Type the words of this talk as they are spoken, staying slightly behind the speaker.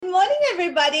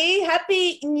everybody.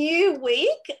 Happy new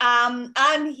week.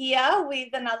 I'm here with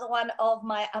another one of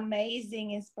my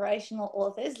amazing inspirational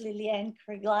authors, Lillian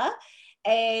Kriegler,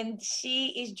 and she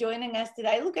is joining us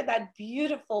today. Look at that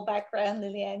beautiful background,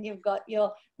 Lillian. You've got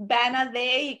your banner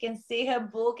there. You can see her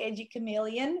book,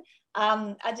 Educhameleon.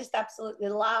 I just absolutely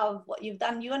love what you've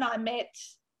done. You and I met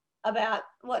about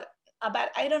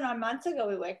 8 or 9 months ago.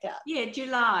 We worked out. Yeah,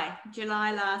 July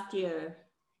last year.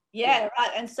 Yeah,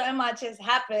 right. And so much has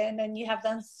happened, and you have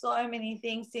done so many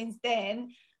things since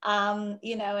then. And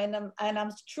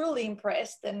I'm truly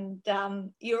impressed. And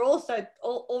you're also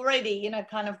already,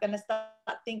 kind of going to start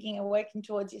thinking and working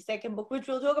towards your second book, which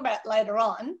we'll talk about later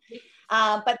on.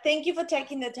 But thank you for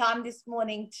taking the time this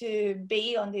morning to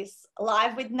be on this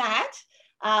live with Nat.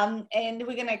 And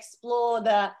we're going to explore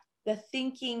the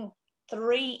thinking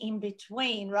 3 in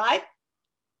between, right?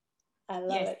 I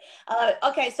love it.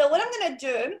 Okay, so what I'm going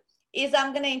to do is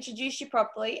I'm going to introduce you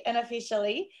properly and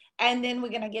officially, and then we're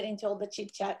going to get into all the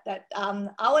chit chat that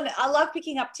I love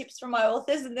picking up tips from my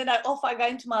authors, and then I go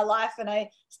into my life and I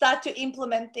start to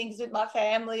implement things with my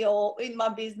family or in my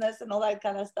business and all that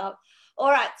kind of stuff.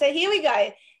 All right, so here we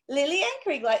go. Lillian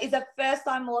Kriegler is a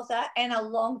first-time author and a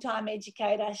long-time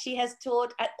educator. She has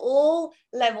taught at all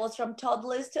levels from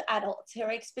toddlers to adults.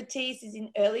 Her expertise is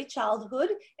in early childhood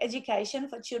education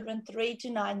for children 3 to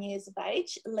 9 years of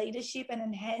age, leadership and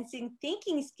enhancing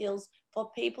thinking skills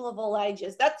for people of all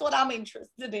ages. That's what I'm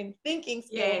interested in, thinking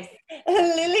skills. Yes.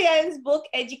 Lillian's book,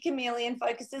 Educhameleon,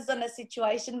 focuses on a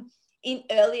situation in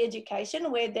early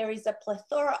education where there is a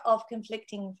plethora of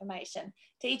conflicting information.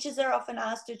 Teachers are often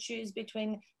asked to choose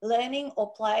between learning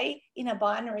or play in a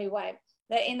binary way.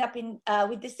 They end up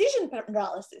with decision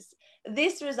paralysis.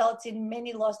 This results in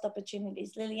many lost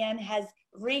opportunities. Lillian has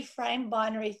reframed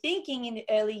binary thinking in the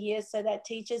early years so that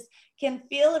teachers can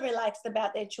feel relaxed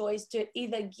about their choice to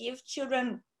either give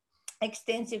children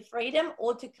extensive freedom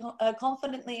or to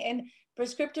confidently and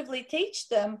prescriptively teach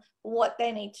them what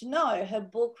they need to know. Her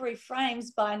book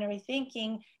reframes binary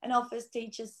thinking and offers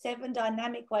teachers 7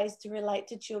 dynamic ways to relate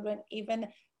to children, even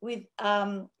with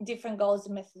different goals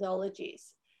and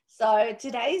methodologies. So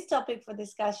today's topic for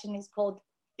discussion is called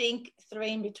Think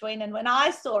 3 in Between. And when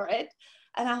I saw it,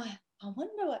 and I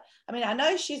wonder what, I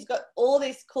know she's got all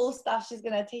this cool stuff she's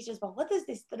going to teach us, but what does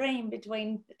this 3 in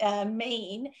between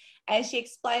mean? And she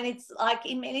explained it's like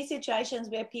in many situations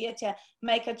we appear to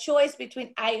make a choice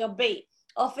between A or B.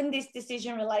 Often this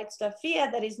decision relates to a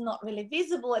fear that is not really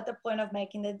visible at the point of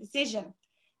making the decision.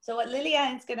 So what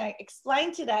Lillian is going to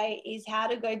explain today is how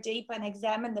to go deeper and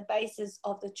examine the basis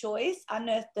of the choice,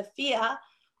 unearth the fear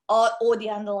or the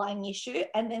underlying issue,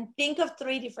 and then think of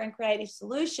 3 different creative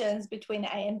solutions between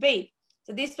A and B.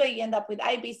 So this way you end up with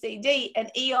A, B, C, D,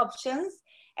 and E options,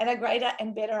 and a greater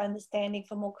and better understanding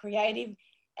for more creative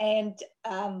and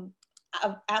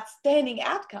outstanding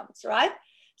outcomes, right?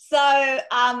 So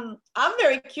I'm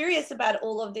very curious about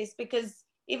all of this, because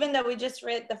even though we just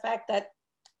read the fact that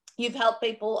you've helped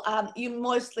people, you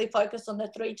mostly focus on the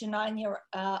 3 to 9 year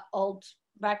old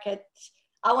bracket.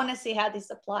 I want to see how this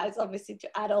applies, obviously,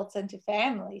 to adults and to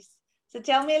families. So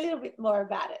tell me a little bit more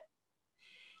about it.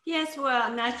 Yes,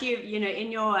 well, Nat,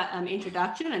 in your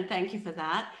introduction, and thank you for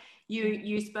that,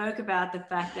 you spoke about the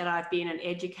fact that I've been an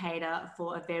educator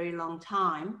for a very long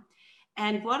time.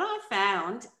 And what I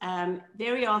found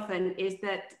very often is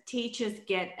that teachers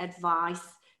get advice.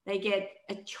 They get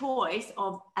a choice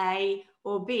of A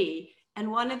or B.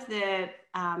 And one of the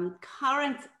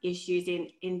current issues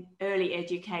in early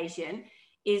education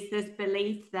is this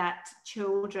belief that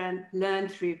children learn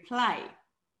through play,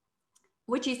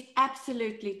 which is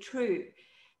absolutely true.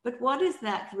 But what does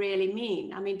that really mean?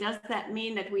 Does that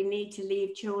mean that we need to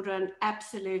leave children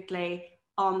absolutely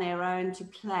on their own to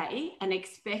play and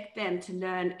expect them to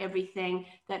learn everything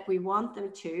that we want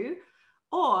them to?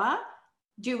 Or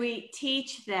do we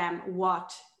teach them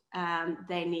what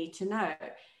they need to know?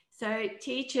 So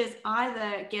teachers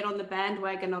either get on the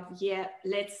bandwagon of, yeah,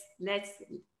 let's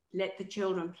let the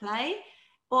children play,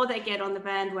 or they get on the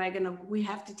bandwagon of, we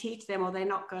have to teach them or they're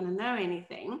not going to know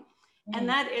anything. And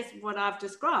that is what I've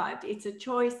described. It's a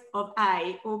choice of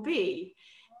A or B.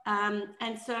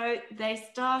 And so they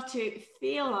start to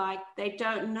feel like they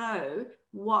don't know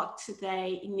what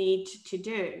they need to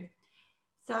do.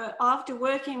 So after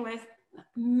working with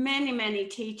many, many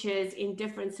teachers in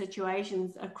different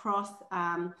situations across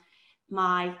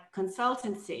my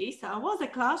consultancy. So I was a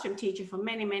classroom teacher for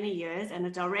many, many years and a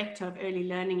director of early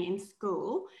learning in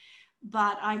school,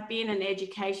 but I've been an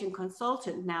education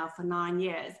consultant now for 9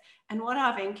 years. And what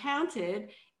I've encountered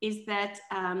is that,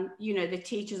 the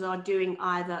teachers are doing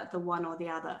either the one or the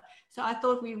other. So I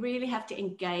thought we really have to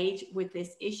engage with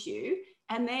this issue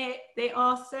And there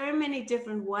are so many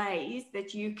different ways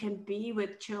that you can be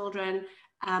with children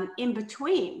in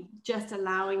between, just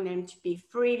allowing them to be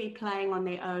freely playing on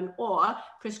their own or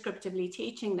prescriptively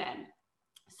teaching them.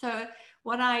 So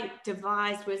what I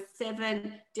devised was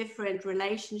 7 different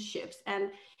relationships.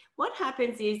 And what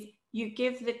happens is you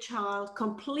give the child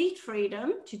complete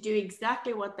freedom to do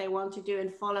exactly what they want to do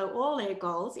and follow all their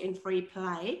goals in free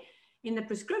play. In the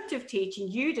prescriptive teaching,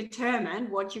 you determine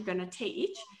what you're going to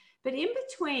teach. But in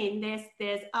between,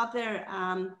 there's other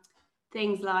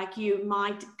things like you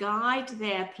might guide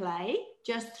their play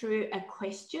just through a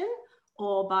question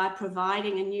or by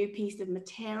providing a new piece of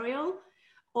material,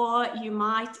 or you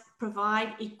might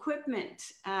provide equipment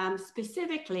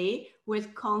specifically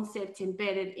with concepts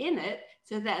embedded in it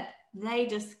so that they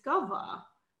discover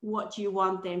what you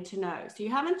want them to know. So you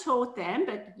haven't taught them,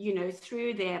 but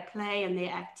through their play and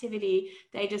their activity,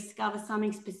 they discover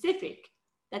something specific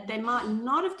that they might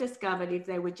not have discovered if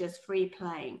they were just free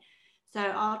playing. So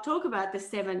I'll talk about the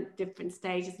 7 different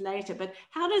stages later, but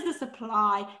how does this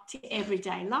apply to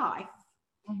everyday life?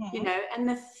 Mm-hmm. And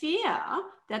the fear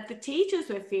that the teachers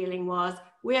were feeling was,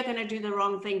 we are going to do the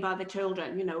wrong thing by the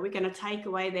children. We're going to take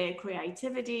away their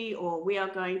creativity, or we are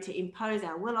going to impose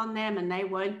our will on them, and they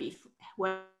won't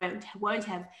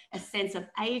have a sense of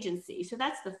agency. So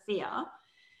that's the fear.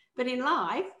 But in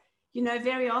life,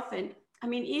 very often,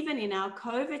 even in our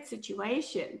COVID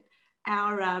situation,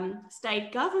 our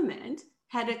state government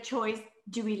had a choice.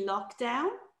 Do we lock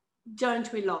down?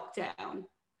 Don't we lock down?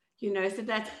 So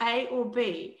that's A or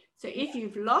B. So if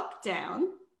you've locked down,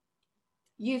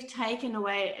 you've taken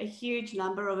away a huge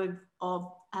number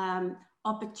of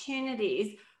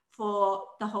opportunities for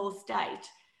the whole state.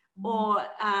 Or,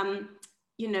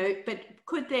 but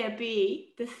could there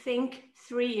be the think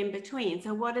 3 in between?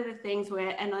 So what are the things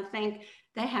where, and I think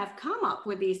they have come up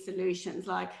with these solutions,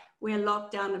 like we're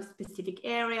locked down a specific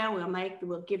area,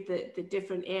 we'll give the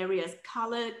different areas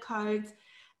colored codes,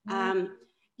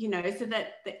 so that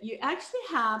you actually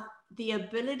have the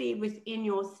ability within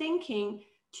your thinking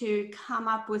to come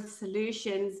up with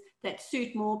solutions that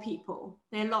suit more people.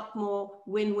 They're a lot more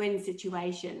win-win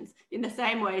situations. In the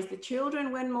same way as the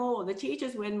children win more, or the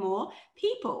teachers win more,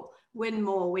 people win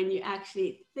more when you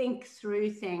actually think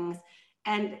through things.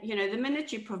 And, the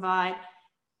minute you provide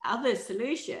other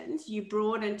solutions, you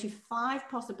broaden to 5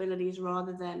 possibilities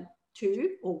rather than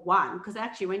 2 or 1, because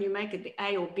actually when you make it the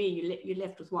A or B, you're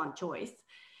left with 1 choice.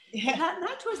 Yeah.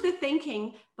 That was the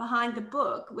thinking behind the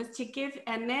book, was to give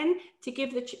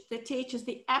the teachers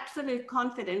the absolute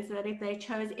confidence that if they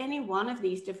chose any one of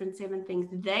these different 7 things,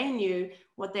 they knew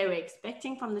what they were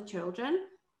expecting from the children.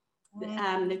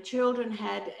 The children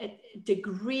had a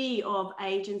degree of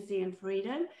agency and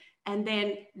freedom, and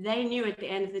then they knew at the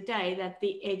end of the day that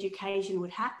the education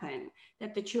would happen,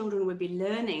 that the children would be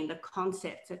learning the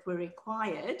concepts that were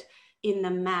required in the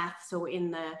maths or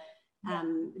in the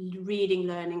reading,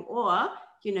 learning, or,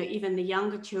 even the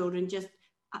younger children just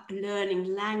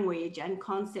learning language and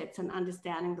concepts and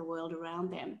understanding the world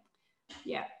around them.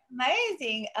 Yeah.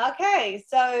 Amazing. Okay.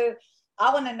 So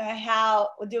I want to know, how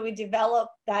do we develop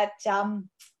that,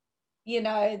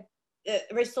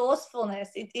 resourcefulness?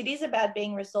 It is about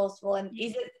being resourceful. And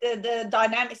is it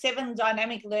the 7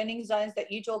 dynamic learning zones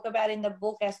that you talk about in the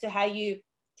book as to how you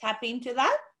tap into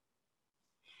that?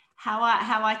 How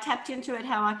I tapped into it,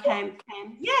 how I came.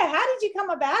 Yeah, how did you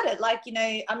come about it? Like,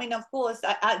 of course,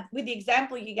 with the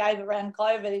example you gave around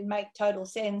COVID, it makes total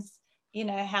sense,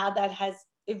 how that has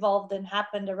evolved and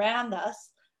happened around us.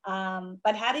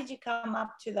 But how did you come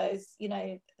up to those,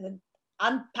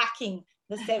 unpacking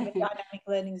the 7 dynamic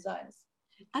learning zones?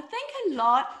 I think a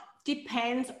lot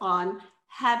depends on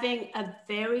having a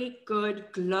very good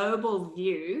global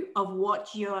view of what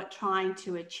you're trying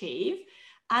to achieve,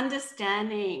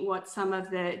 understanding what some of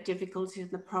the difficulties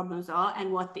and the problems are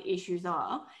and what the issues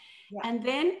are, and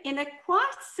then in a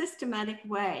quite systematic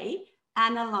way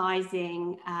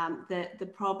analyzing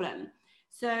the problem.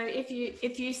 So if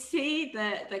you see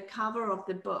the cover of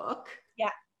the book,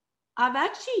 I've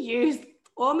actually used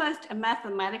almost a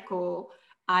mathematical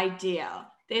idea.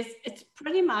 It's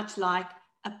pretty much like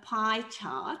a pie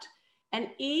chart, and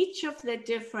each of the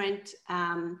different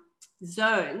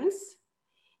zones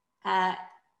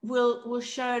will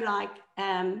show like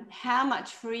how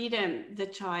much freedom the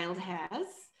child has.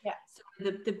 Yeah.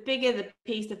 So the bigger the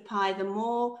piece of pie, the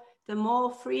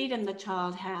more freedom the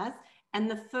child has, and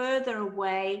the further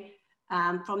away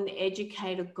from the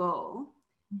educator goal.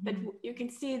 But you can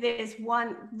see there's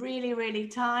one really, really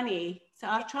tiny. So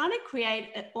I'm trying to create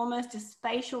almost a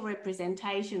spatial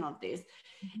representation of this.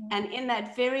 And in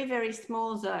that very, very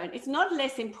small zone, it's not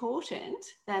less important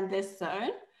than this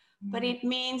zone, but it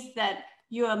means that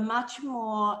you are much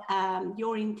more,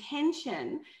 your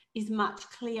intention is much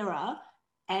clearer,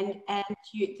 and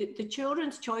the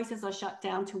children's choices are shut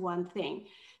down to one thing.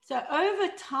 So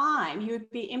over time, you would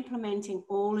be implementing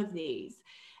all of these.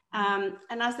 And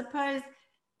I suppose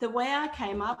the way I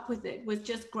came up with it was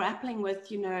just grappling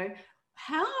with, you know,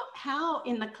 how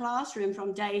in the classroom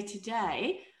from day to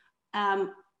day,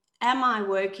 am I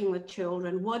working with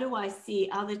children? What do I see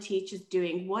other teachers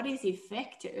doing? What is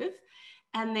effective?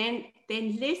 And then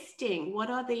listing what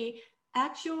are the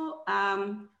actual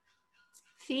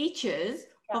features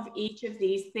of each of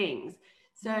these things.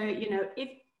 So, you know, if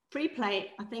free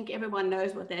play, I think everyone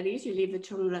knows what that is. You leave the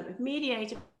children alone. With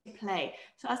mediated play.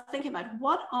 So I was thinking about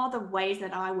what are the ways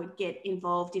that I would get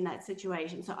involved in that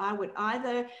situation. So I would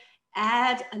either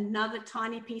add another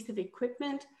tiny piece of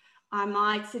equipment. I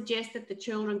might suggest that the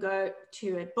children go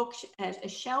to a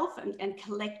shelf and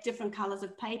collect different colors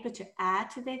of paper to add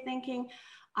to their thinking.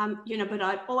 You know, but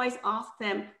I'd always ask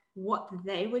them what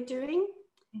they were doing.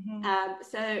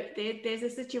 So there's a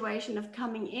situation of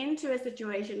coming into a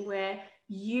situation where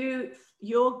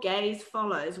your gaze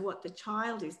follows what the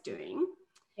child is doing,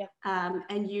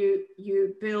 and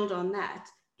you build on that.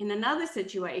 In another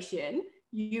situation,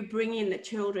 you bring in the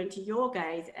children to your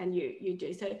gaze and you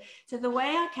do. So the way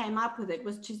I came up with it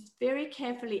was to very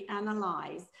carefully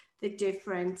analyze the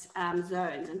different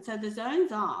zones. And so the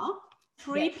zones are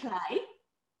free play.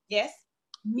 Yes.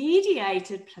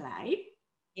 Mediated play.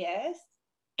 Yes.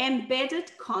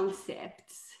 Embedded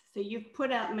concepts. So you've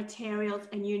put out materials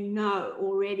and you know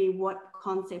already what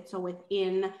concepts are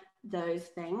within those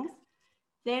things.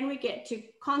 Then we get to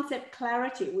concept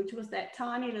clarity, which was that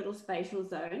tiny little spatial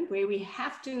zone where we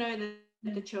have to know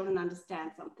that the children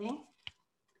understand something.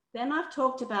 Then I've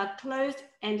talked about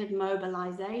closed-ended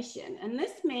mobilization. And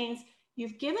this means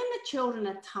you've given the children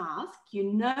a task,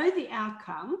 you know the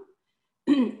outcome,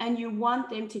 and you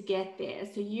want them to get there.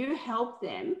 So you help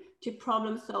them to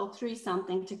problem solve through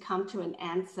something to come to an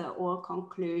answer or a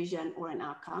conclusion or an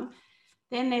outcome.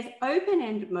 Then there's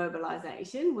open-ended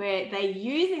mobilization where they're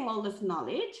using all this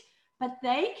knowledge, but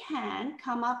they can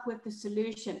come up with the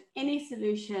solution, any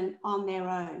solution on their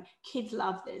own. Kids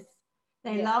love this.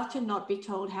 They love to not be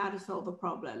told how to solve a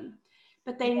problem,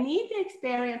 but they need the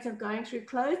experience of going through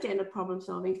closed-ended problem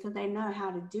solving so they know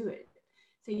how to do it.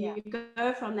 So you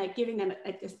go from that, giving them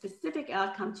a specific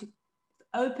outcome to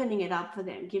opening it up for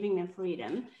them, giving them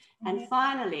freedom. And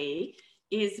finally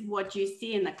is what you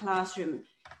see in the classroom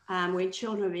when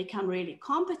children become really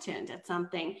competent at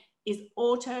something is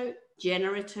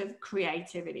auto-generative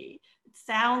creativity. It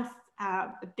sounds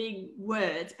big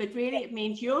words, but really it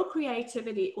means your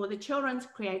creativity or the children's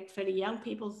creativity, young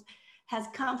people's, has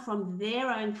come from their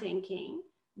own thinking,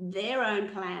 their own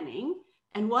planning,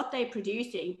 and what they're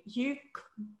producing, you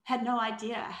had no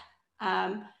idea.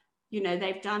 You know,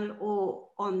 they've done it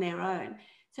all on their own.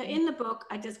 So in the book,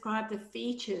 I describe the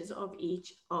features of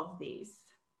each of these.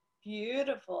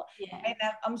 Beautiful. Yeah. And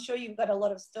I'm sure you've got a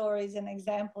lot of stories and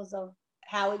examples of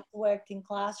how it worked in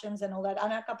classrooms and all that. I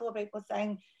know a couple of people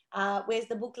saying, where's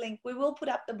the book link? We will put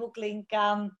up the book link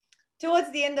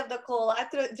towards the end of the call,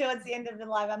 towards the end of the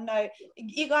live. I know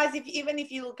you guys, even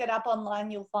if you look it up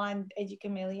online, you'll find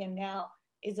Educhameleon now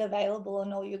is available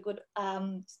on all your good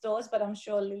stores, but I'm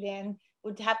sure Liliane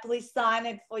would happily sign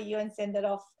it for you and send it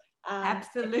off.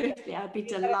 Absolutely, I'd be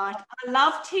delighted. I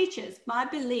love teachers. My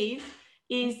belief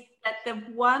is that the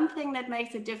one thing that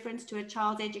makes a difference to a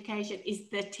child's education is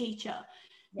the teacher.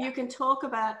 You can talk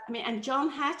about, I mean, and John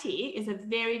Hattie is a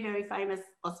very, very famous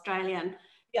Australian,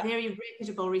 very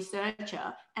reputable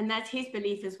researcher, and that's his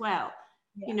belief as well.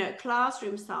 You know,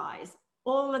 classroom size,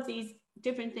 all of these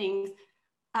different things,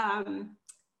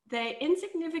 they're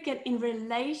insignificant in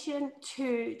relation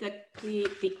to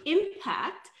the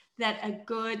impact that a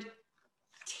good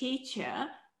teacher,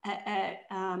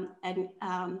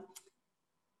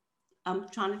 I'm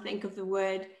trying to think of the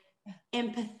word,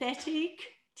 empathetic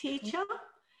teacher,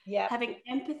 having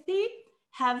empathy,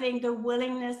 having the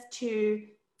willingness to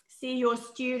see your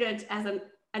student as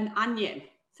an onion.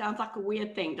 Sounds like a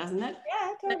weird thing, doesn't it?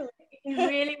 Yeah, totally. If you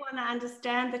really want to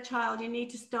understand the child, you need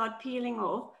to start peeling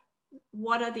off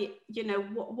what are the, you know,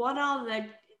 what are the,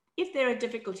 if there are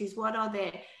difficulties, what are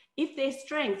there? If there's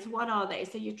strengths, what are they?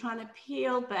 So you're trying to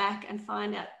peel back and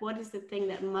find out what is the thing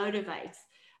that motivates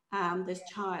this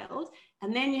child.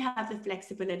 And then you have the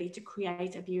flexibility to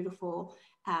create a beautiful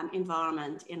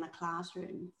environment in the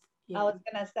classroom. I was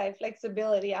going to say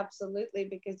flexibility, absolutely,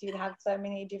 because you'd have so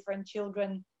many different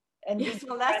children. And yes,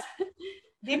 well, that's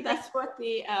what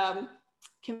the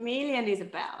Chameleon is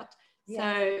about.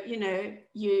 So, you know,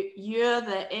 you're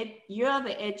the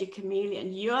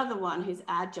Educhameleon. You're the one who's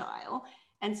agile,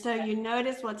 And so you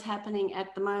notice what's happening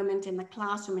at the moment in the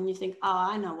classroom and you think,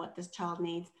 oh, I know what this child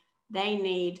needs. They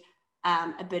need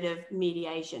a bit of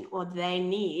mediation, or they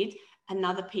need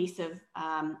another piece of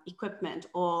equipment,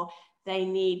 or they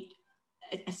need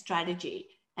a strategy.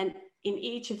 And in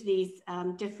each of these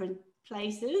different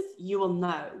places, you will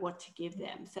know what to give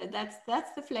them. So that's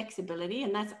the flexibility.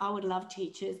 And I would love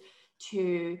teachers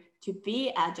to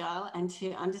be agile and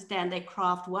to understand their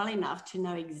craft well enough to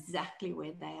know exactly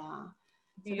where they are.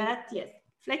 So that, yes,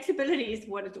 flexibility is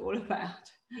what it's all about.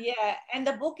 Yeah, and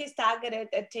the book is targeted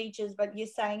at teachers, but you're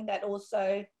saying that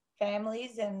also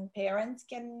families and parents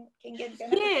can get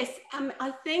benefit? Yes,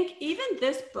 I think even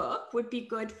this book would be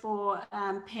good for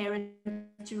parents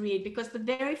to read, because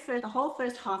the whole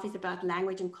first half is about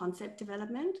language and concept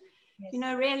development. Yes. You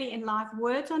know, really in life,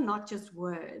 words are not just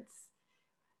words.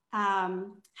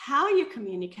 How you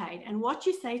communicate and what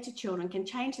you say to children can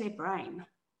change their brain.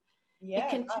 Yeah, it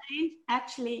can change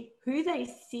actually who they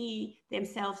see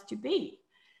themselves to be.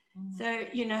 So,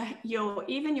 you know,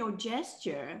 even your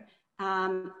gesture,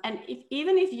 and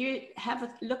even if you have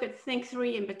a look at Think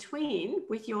 3 in between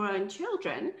with your own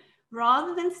children,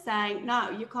 rather than saying, no,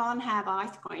 you can't have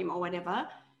ice cream or whatever,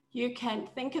 you can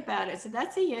think about it. So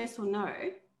that's a yes or no.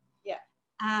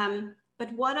 Yeah.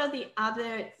 But what are the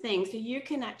other things? So you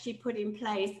can actually put in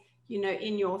place, you know,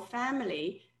 in your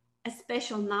family, a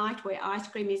special night where ice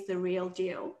cream is the real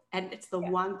deal, and it's the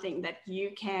one thing that you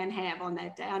can have on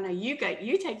that day. I know you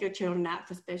take your children out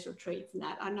for special treats and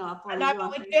that. I know. I know,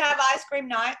 but we do have ice cream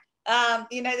night.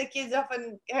 You know, the kids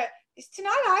often is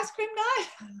tonight ice cream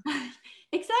night?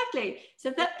 Exactly. So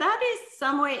that is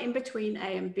somewhere in between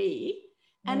A and B,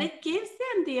 and it gives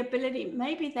them the ability.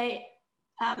 Maybe they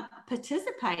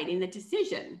participate in the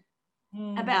decision.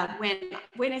 About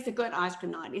when is a good ice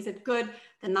cream night? Is it good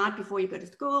the night before you go to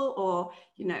school, or,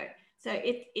 you know, so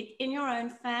it in your own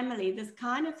family, this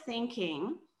kind of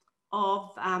thinking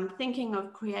of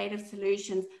creative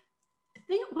solutions.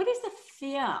 What is the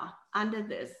fear under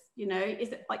this? You know, is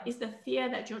the fear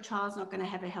that your child's not going to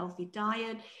have a healthy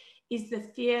diet? Is the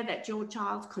fear that your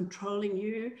child's controlling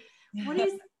you? What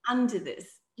is under this,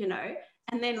 you know?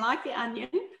 And then, like the onion,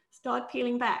 start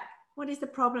peeling back. What is the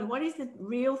problem? What is the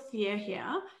real fear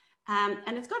here?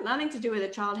 And it's got nothing to do with a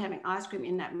child having ice cream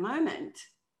in that moment.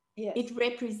 Yes. It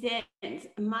represents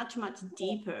a much, much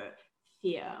deeper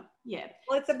fear. Yeah.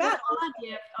 Well, it's about the whole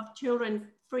idea of children's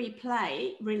free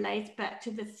play relates back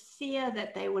to the fear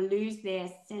that they will lose their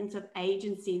sense of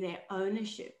agency, their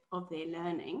ownership of their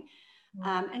learning.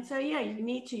 And so, yeah,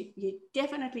 you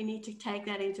definitely need to take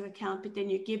that into account, but then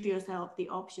you give yourself the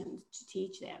options to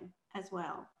teach them as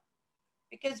well.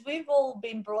 Because we've all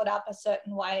been brought up a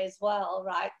certain way as well,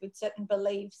 right? With certain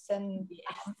beliefs, and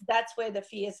that's where the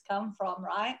fears come from,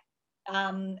 right?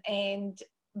 And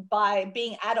by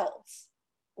being adults,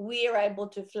 we're able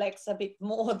to flex a bit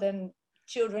more than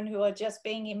children who are just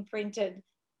being imprinted,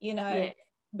 you know,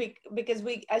 because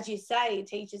we, as you say,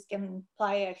 teachers can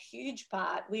play a huge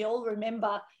part. We all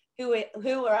remember who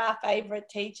were our favorite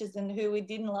teachers and who we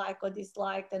didn't like or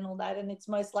disliked and all that. And it's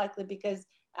most likely because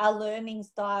our learning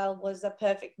style was a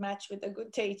perfect match with the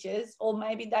good teachers, or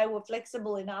maybe they were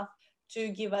flexible enough to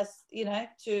give us, you know,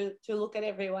 to look at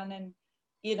everyone and,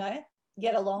 you know,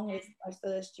 get along with most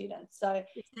of the students. So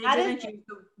they didn't use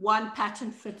the one pattern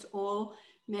fits all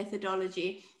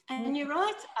methodology. And you're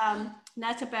right,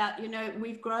 Nat, about, you know,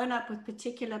 we've grown up with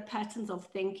particular patterns of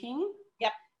thinking.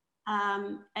 Yep.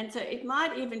 And so it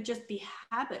might even just be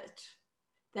habit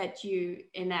that you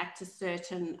enact a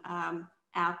certain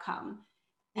outcome.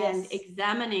 Yes. And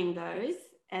examining those,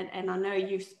 and I know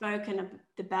you've spoken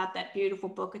about that beautiful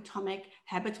book, Atomic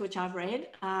Habits, which I've read,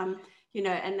 you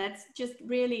know, and that's just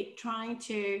really trying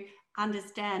to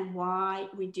understand why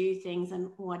we do things and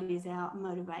what is our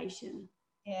motivation.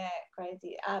 Yeah,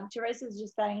 crazy. Teresa's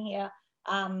just saying here,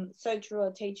 so true,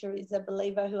 a teacher is a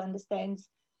believer who understands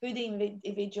who the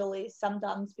individual is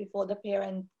sometimes before the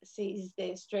parent sees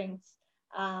their strengths.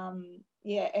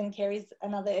 Yeah, and Kerry's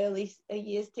another early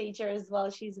years teacher as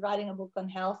well. She's writing a book on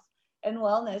health and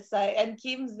wellness. So, and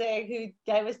Kim's there, who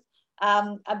gave us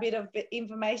a bit of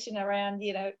information around,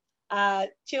 you know,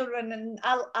 children. And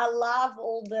I love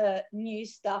all the new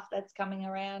stuff that's coming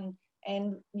around,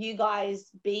 and you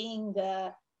guys being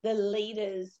the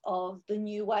leaders of the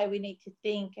new way we need to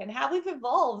think and how we've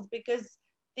evolved, because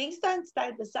things don't stay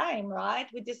the same, right?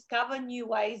 We discover new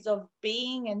ways of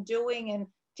being and doing and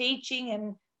teaching.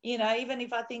 And, you know, even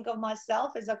if I think of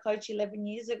myself as a coach 11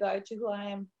 years ago to who I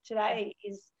am today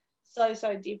is so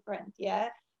different. Yeah.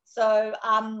 So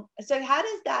so how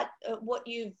does that what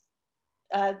you've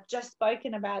just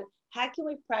spoken about, how can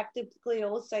we practically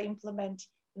also implement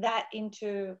that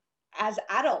into as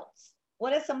adults?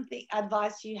 What are some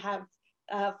advice you have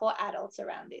for adults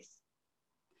around this?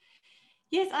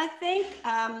 Yes, I think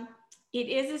it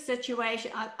is a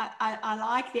situation. I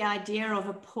like the idea of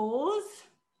a pause.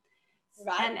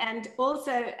 Right. And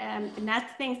also, and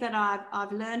that's things that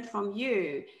I've learned from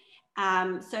you.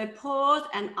 So pause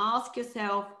and ask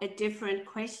yourself a different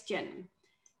question.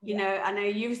 You know, I know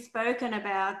you've spoken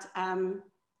about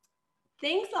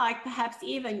things like perhaps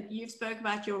even you've spoken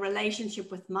about your relationship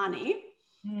with money.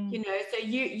 You know, so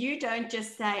you don't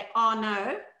just say, oh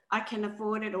no, I can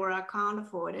afford it or I can't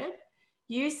afford it.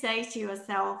 You say to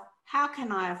yourself, how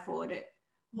can I afford it?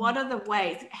 What are the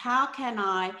ways? How can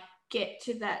I get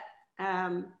to that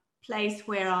place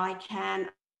where I can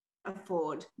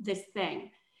afford this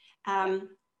thing? And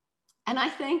I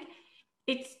think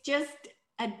it's just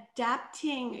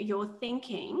adapting your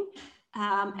thinking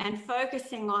and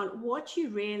focusing on what you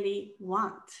really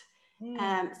want.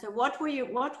 So what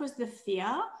was the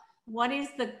fear? What is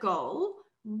the goal?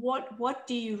 What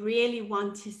do you really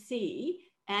want to see?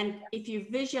 And if you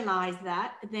visualize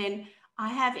that, then I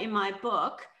have in my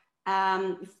book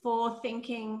 4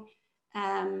 thinking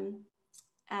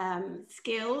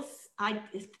skills,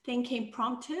 thinking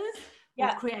prompters or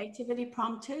creativity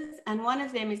prompters. And one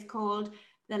of them is called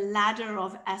the ladder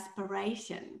of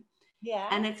aspiration.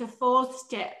 And it's a 4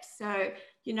 steps. So,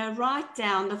 you know, write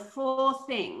down the 4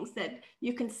 things that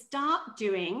you can start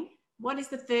doing. What is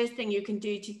the first thing you can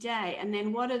do today? And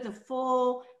then what are the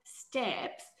 4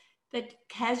 steps that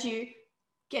has you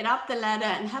get up the ladder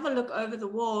and have a look over the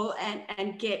wall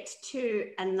and get to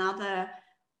another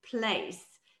place.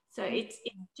 So it's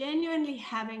genuinely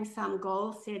having some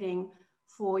goal setting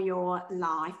for your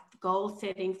life, goal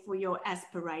setting for your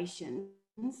aspirations,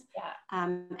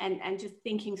 and just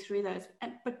thinking through those,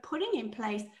 but putting in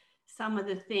place some of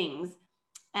the things.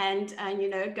 And you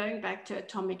know, going back to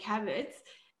Atomic Habits,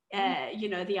 you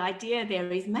know, the idea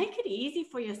there is make it easy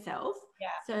for yourself.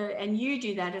 So, and you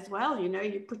do that as well. You know,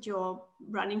 you put your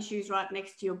running shoes right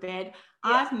next to your bed.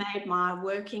 I've made my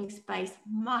working space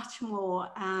much more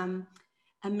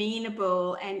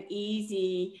amenable and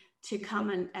easy to come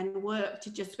and work,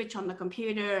 to just switch on the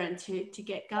computer and to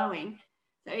get going.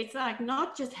 So it's like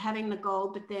not just having the goal,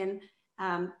 but then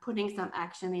putting some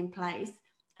action in place.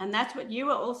 And that's what you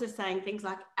were also saying, things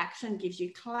like action gives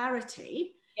you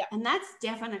clarity. And that's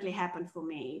definitely happened for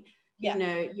me. You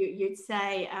know, you'd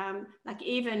say, like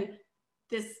even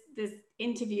this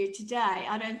interview today,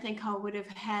 I don't think I would have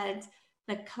had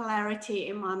the clarity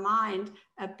in my mind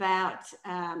about,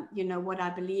 you know, what I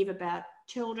believe about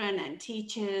children and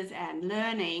teachers and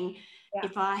learning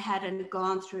if I hadn't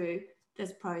gone through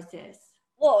this process.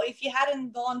 Well, if you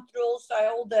hadn't gone through also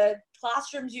all the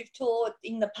classrooms you've taught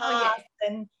in the past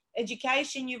and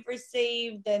education you've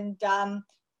received and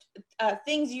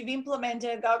things you've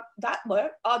implemented, go, that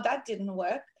worked, oh, that didn't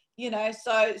work, you know,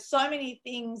 so many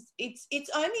things. It's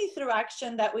only through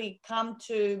action that we come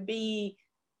to be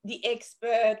the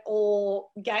expert or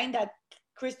gain that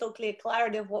crystal clear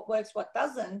clarity of what works, what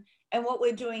doesn't. And what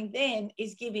we're doing then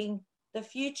is giving the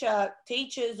future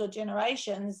teachers or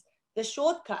generations the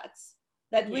shortcuts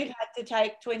that we've had to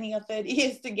take 20 or 30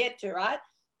 years to get to, right?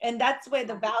 And that's where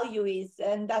the value is.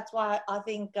 And that's why I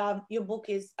think your book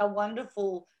is a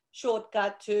wonderful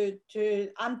shortcut to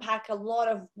unpack a lot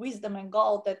of wisdom and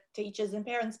gold that teachers and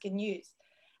parents can use.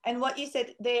 And what you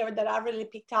said there that I really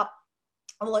picked up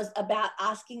was about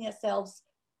asking yourselves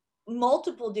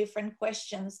multiple different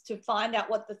questions to find out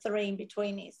what the 3 in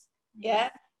between is.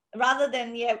 Rather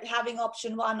than having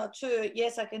option 1 or 2,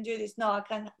 yes, I can do this, no, I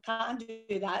can't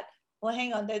do that. Well,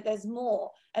 hang on, there's more.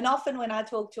 And often when I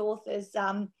talk to authors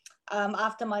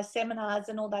after my seminars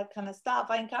and all that kind of stuff,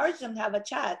 I encourage them to have a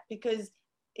chat, because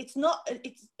it's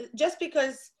just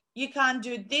because you can't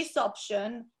do this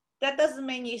option, that doesn't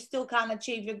mean you still can't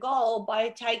achieve your goal by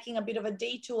taking a bit of a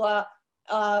detour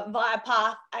via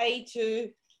path A to,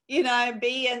 you know,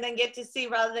 B and then get to C,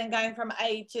 rather than going from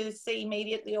A to C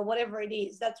immediately or whatever it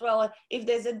is. That's well, if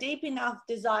there's a deep enough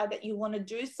desire that you want to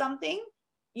do something,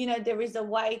 you know, there is a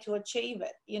way to achieve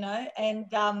it, you know, and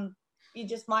you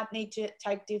just might need to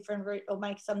take different route or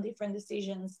make some different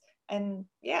decisions. And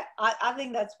I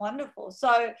think that's wonderful.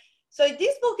 So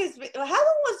this book is, how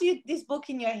long was this book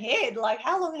in your head? Like,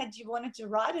 how long had you wanted to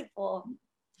write it for?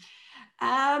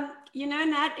 You know,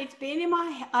 Nat, it's been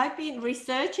I've been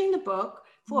researching the book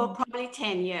for probably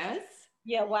 10 years.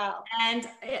 Yeah, wow. And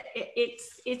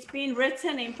it's been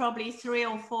written in probably 3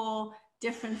 or 4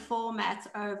 different formats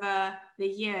over the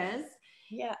years.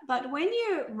 Yeah. But when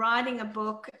you're writing a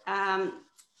book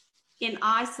in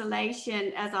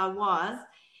isolation, as I was,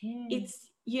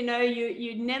 you know,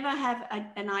 you never have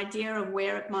an idea of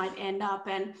where it might end up.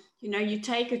 And, you know, you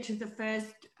take it to the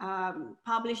first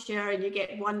publisher and you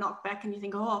get one knockback and you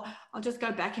think, oh, I'll just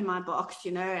go back in my box,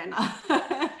 you know, and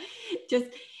just,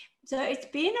 so it's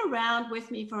been around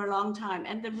with me for a long time.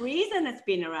 And the reason it's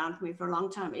been around with me for a long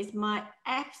time is my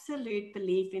absolute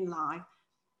belief in life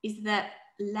is that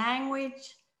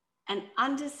language and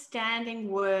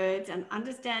understanding words and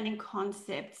understanding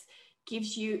concepts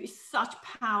gives you such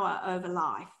power over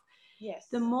life. Yes.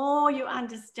 The more you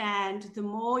understand, the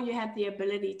more you have the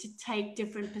ability to take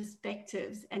different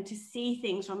perspectives and to see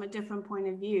things from a different point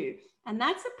of view. And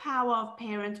that's the power of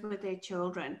parents with their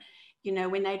children. You know,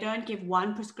 when they don't give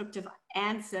one prescriptive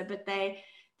answer, but they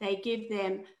give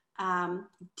them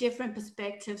different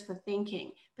perspectives for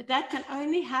thinking. But that can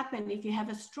only happen if you have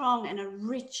a strong and a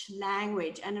rich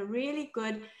language and a really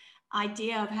good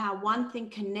idea of how one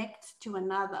thing connects to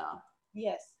another.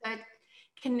 Yes. So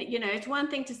you know, it's one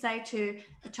thing to say to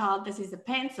a child, this is a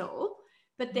pencil,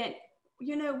 but then,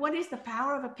 you know, what is the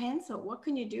power of a pencil? What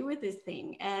can you do with this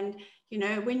thing? And, you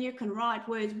know, when you can write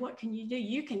words, what can you do?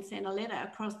 You can send a letter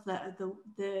across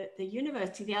the universe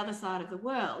to the other side of the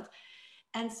world.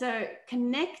 And so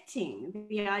connecting,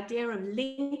 the idea of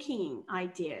linking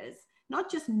ideas, not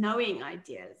just knowing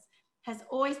ideas, has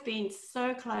always been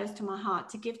so close to my heart,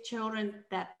 to give children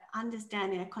that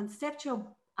understanding, a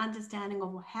conceptual understanding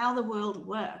of how the world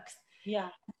works. Yeah.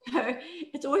 So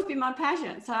it's always been my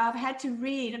passion. So I've had to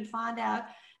read and find out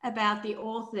about the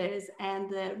authors and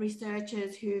the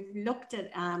researchers who've looked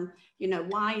at, you know,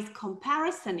 why is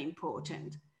comparison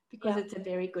important? Because it's a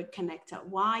very good connector.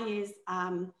 Why is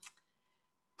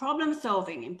problem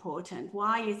solving important?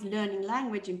 Why is learning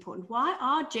language important? Why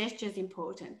are gestures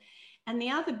important? And the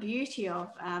other beauty of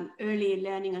early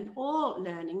learning and all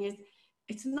learning is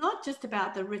it's not just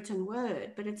about the written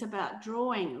word, but it's about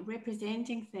drawing,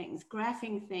 representing things,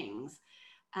 graphing things,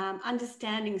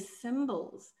 understanding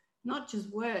symbols, not just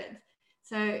words.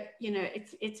 So, you know,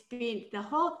 it's been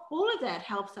all of that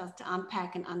helps us to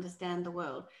unpack and understand the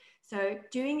world. So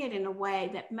doing it in a way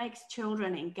that makes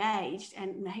children engaged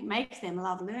and makes them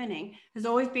love learning has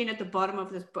always been at the bottom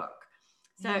of this book.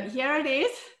 So here it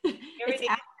is. It's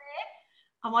out there.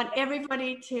 I want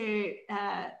everybody to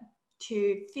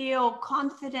feel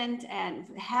confident and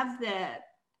have the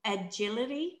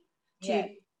agility to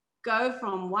go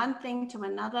from one thing to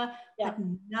another, but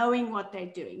knowing what they're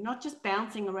doing, not just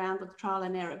bouncing around with trial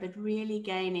and error, but really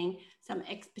gaining some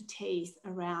expertise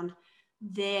around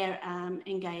their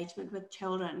engagement with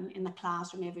children in the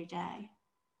classroom every day.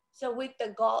 So with the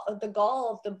goal of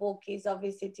the book is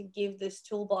obviously to give this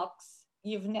toolbox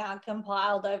you've now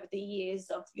compiled over the years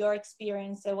of your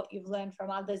experience and what you've learned from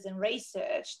others and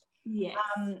researched. Yes.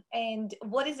 And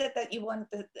what is it that you want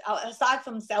aside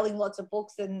from selling lots of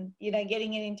books and, you know,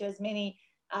 getting it into as many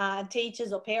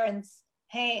teachers or parents'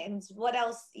 hands, what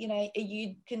else, you know, are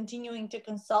you continuing to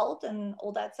consult and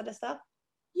all that sort of stuff?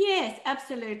 Yes,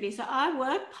 absolutely. So I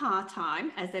work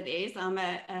part-time as it is. I'm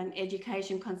an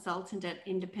education consultant at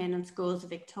Independent Schools of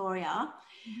Victoria.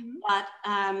 Mm-hmm.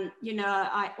 But, you know,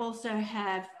 I also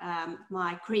have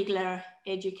my Kriegler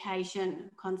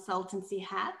education consultancy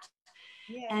hat.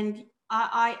 Yes. And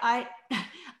I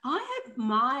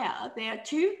admire, there are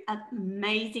two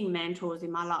amazing mentors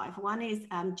in my life. One is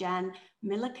Jan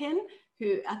Milliken,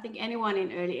 who I think anyone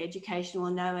in early education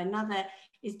will know. Another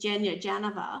is Jenya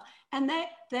Janova. And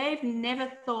they've never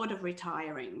thought of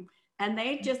retiring. And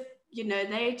they just, you know,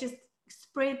 they just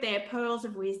spread their pearls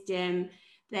of wisdom.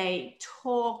 They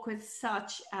talk with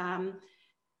such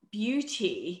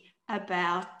beauty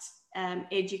about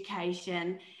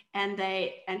education. And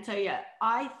so, yeah,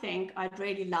 I think I'd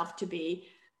really love to be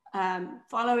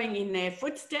following in their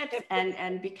footsteps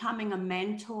and becoming a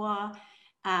mentor.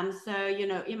 So, you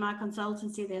know, in my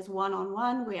consultancy, there's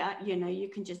one-on-one where, you know, you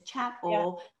can just chat,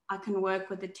 or I can work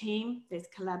with a team. There's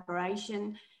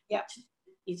collaboration, which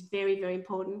is very, very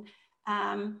important.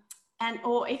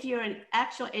 Or if you're an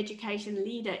actual education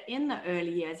leader in the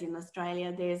early years in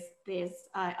Australia,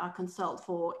 I consult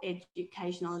for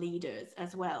educational leaders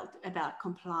as well about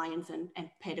compliance and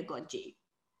pedagogy.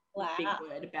 Wow. Big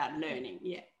word about learning.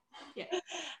 Yeah. Yeah.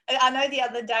 I know the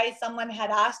other day someone had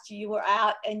asked you were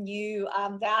out and you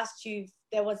they asked you if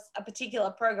there was a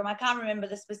particular program. I can't remember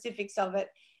the specifics of it.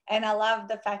 And I love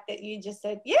the fact that you just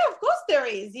said, yeah, of course there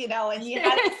is, you know, and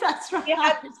that's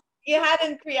right. You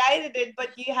hadn't created it, but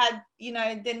you had, you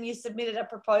know, then you submitted a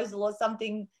proposal or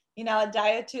something, you know, a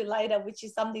day or two later, which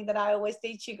is something that I always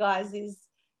teach you guys is,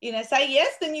 you know, say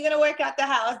yes, then you're going to work out the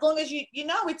how. As long as you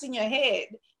know it's in your head,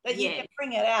 that you can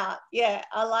bring it out. Yeah,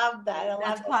 I love that.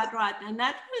 That's quite right. And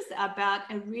that was about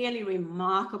a really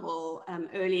remarkable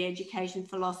early education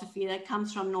philosophy that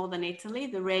comes from Northern Italy,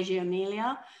 the Reggio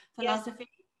Emilia philosophy.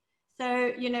 Yes.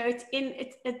 So, you know,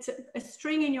 it's a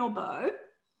string in your bow.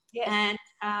 Yes. And,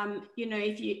 you know,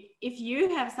 if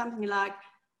you have something like,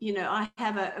 you know, I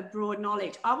have a broad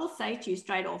knowledge, I will say to you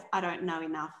straight off, I don't know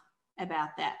enough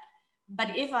about that.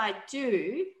 But if I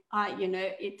do, you know,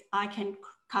 I can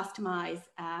customize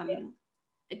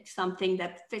something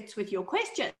that fits with your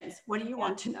questions. What do you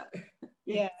want to know?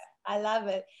 Yeah, I love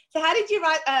it. So how did you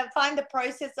find the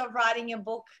process of writing your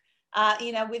book,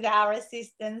 you know, with our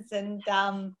assistance and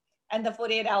the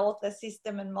 48-hour author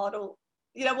system and model?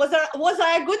 You know, was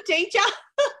I a good teacher?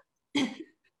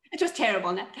 It was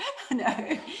terrible.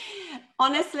 No.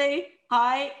 Honestly,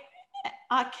 I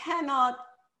cannot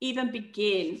even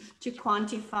begin to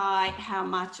quantify how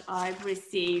much I've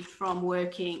received from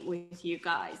working with you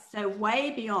guys. So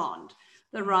way beyond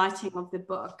the writing of the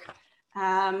book,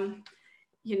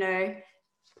 you know,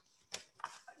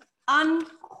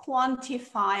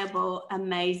 unquantifiable,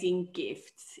 amazing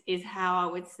gifts is how I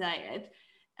would say it.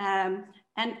 And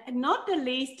not the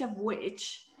least of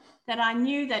which that I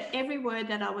knew that every word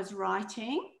that I was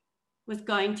writing was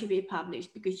going to be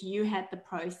published because you had the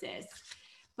process.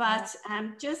 But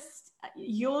just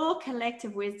your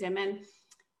collective wisdom and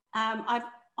I've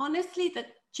honestly, the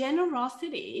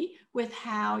generosity with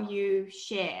how you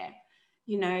share,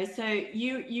 you know, so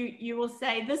you will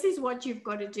say, this is what you've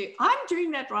got to do. I'm doing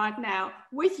that right now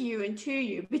with you and to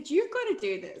you, but you've got to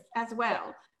do this as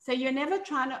well. So you're never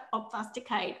trying to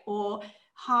obfuscate or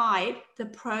hide the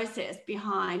process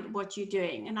behind what you're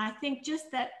doing. And I think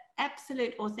just that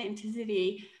absolute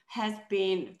authenticity has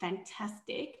been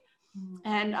fantastic.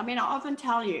 And I mean, I often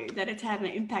tell you that it's had an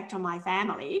impact on my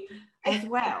family as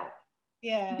well.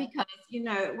 Yeah. Because, you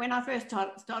know, when I first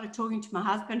started talking to my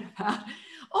husband about,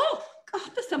 oh,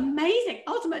 God, this amazing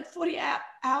ultimate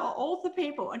 48-hour author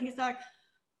people. And he's like,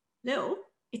 Lil,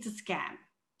 it's a scam.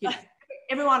 You know,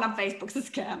 everyone on Facebook's a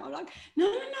scam. I'm like, no,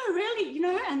 really, you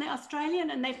know, and they're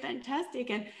Australian and they're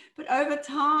fantastic. But over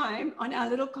time, on our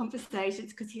little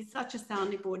conversations, because he's such a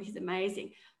sounding board, he's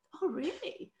amazing. Oh,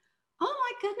 really? Oh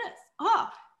my goodness. Oh,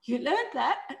 you learned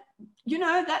that. You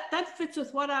know, that fits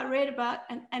with what I read about.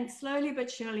 And slowly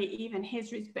but surely, even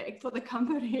his respect for the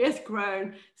company has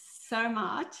grown so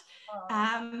much.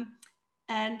 Oh.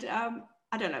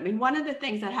 I don't know. I mean, one of the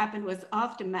things that happened was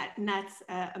after Nat's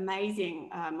amazing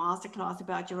masterclass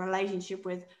about your relationship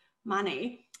with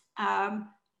money, I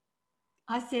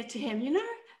said to him, you know,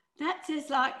 that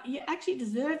says like, you actually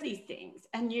deserve these things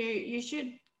and you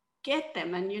should get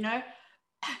them. And, you know,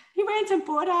 he went and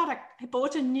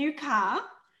bought a new car,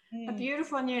 a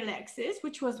beautiful new Lexus,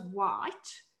 which was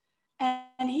white,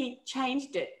 and he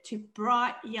changed it to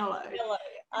bright yellow.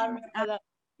 I remember that.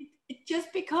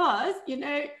 Just because, you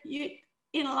know,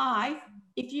 in life,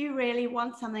 if you really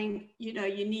want something, you know,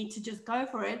 you need to just go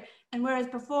for it. And whereas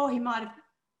before he might have,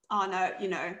 oh no, you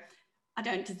know, I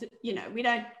don't, you know, we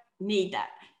don't need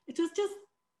that. It was just,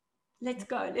 let's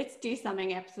go, let's do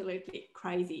something absolutely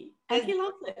crazy. And he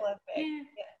loved it. Yeah.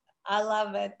 I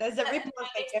love it. There's a ripple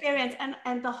effect. Experience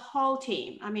and the whole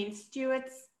team. I mean,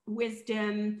 Stuart's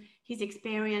wisdom, his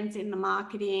experience in the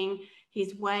marketing,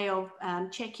 his way of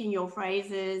checking your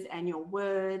phrases and your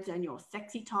words and your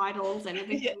sexy titles and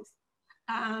everything. Yes.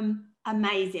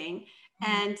 Amazing.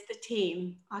 And the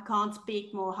team, I can't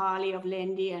speak more highly of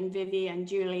Lindy and Vivi and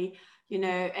Julie. You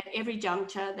know, at every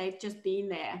juncture, they've just been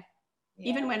there. Yeah.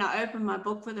 Even when I opened my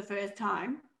book for the first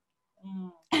time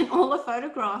and all the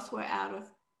photographs were out of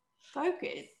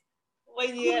focus.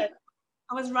 Well, yeah.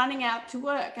 I was running out to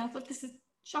work and I thought, this is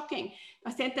shocking.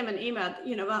 I sent them an email,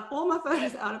 you know, about all my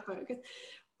photos out of focus. When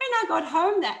I got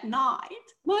home that night,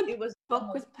 my book was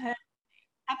perfect,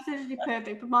 absolutely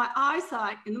perfect, but my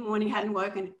eyesight in the morning hadn't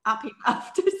woken up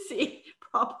enough to see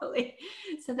properly.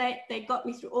 So they got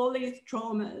me through all these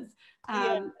traumas.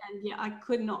 And yeah, I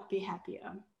could not be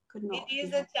happier. It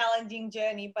is a challenging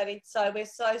journey, but we're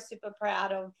so super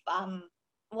proud of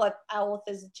what our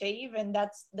authors achieve, and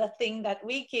that's the thing that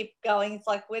we keep going. It's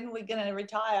like, when we're going to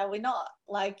retire, we're not,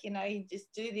 like, you know, you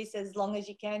just do this as long as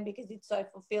you can because it's so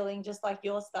fulfilling, just like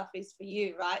your stuff is for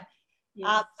you, right?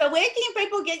 Yes. So where can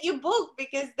people get your book,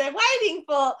 because they're waiting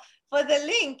for the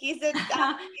link? Is it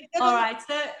all right,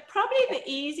 so probably the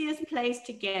easiest place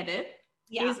to get it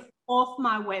is off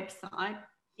my website.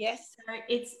 Yes. So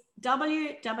it's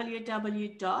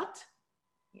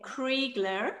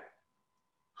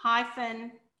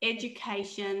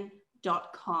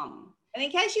www.kriegler-education.com. And in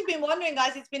case you've been wondering,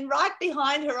 guys, it's been right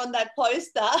behind her on that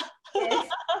poster. Yes.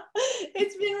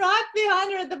 It's been right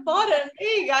behind her at the bottom.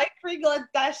 There you go,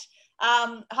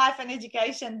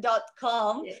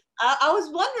 Kriegler-education.com. Yeah. I was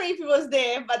wondering if it was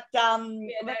there, but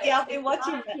I've been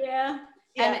watching it. Yeah.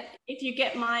 Yeah. And if you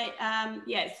get my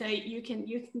so you can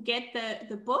get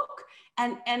the book,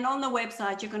 and on the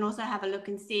website you can also have a look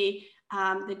and see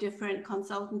the different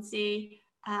consultancy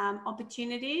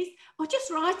opportunities, or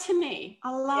just write to me.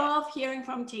 I love hearing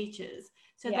from teachers.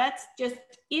 So that's just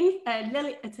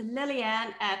it's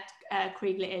Lillian at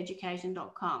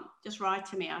KrieglerEducation.com. Just write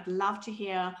to me. I'd love to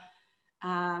hear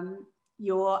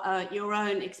your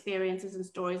own experiences and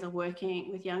stories of working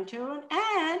with young children,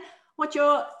 and what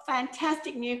your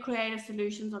fantastic new creative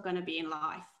solutions are going to be in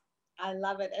life. I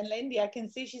love it. And Lindy, I can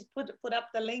see she's put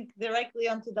up the link directly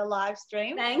onto the live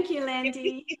stream. Thank you,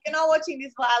 Lindy. If you're not watching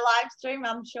this via live stream,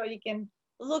 I'm sure you can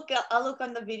look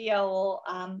on the video, or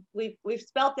we've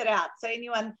spelt it out. So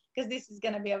anyone, because this is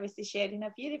going to be obviously shared in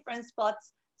a few different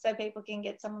spots, so people can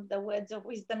get some of the words of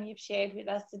wisdom you've shared with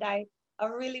us today. I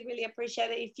really, really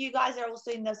appreciate it. If you guys are also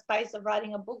in the space of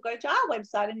writing a book, go to our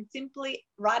website, and it's simply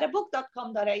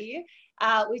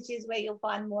writeabook.com.au, which is where you'll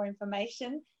find more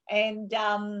information. And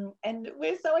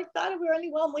we're so excited. We're only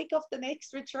 1 week off the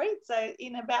next retreat. So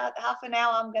in about half an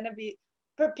hour, I'm going to be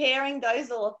preparing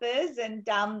those authors, and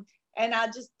I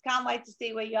just can't wait to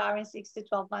see where you are in 6 to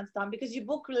 12 months time, because your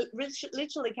book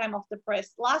literally came off the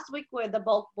press. Last week were the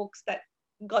bulk books that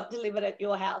got delivered at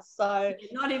your house. So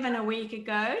not even a week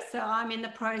ago. So I'm in the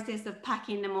process of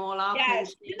packing them all up. Yeah,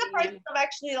 she's in the process of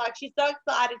actually, like, she's so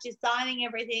excited. She's signing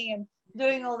everything and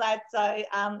doing all that. So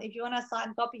if you want a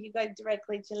signed copy, you go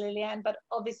directly to Lillian, but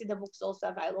obviously the book's also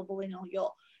available in all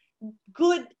your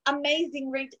good,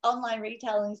 amazing online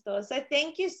retailing stores. So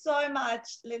thank you so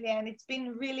much, Lillian. It's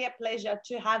been really a pleasure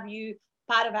to have you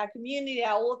part of our community,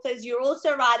 our authors. You're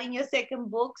also writing your second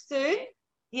book soon.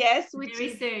 Yes,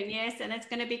 very soon. Yes, and it's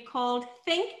going to be called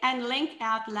Think and Link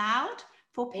Out Loud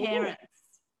for Parents.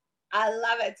 Ooh, I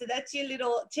love it. So that's your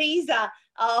little teaser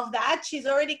of that. She's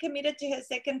already committed to her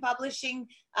second publishing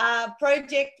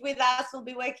project with us. We'll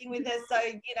be working with her. So,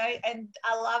 and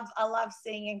I love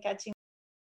seeing and catching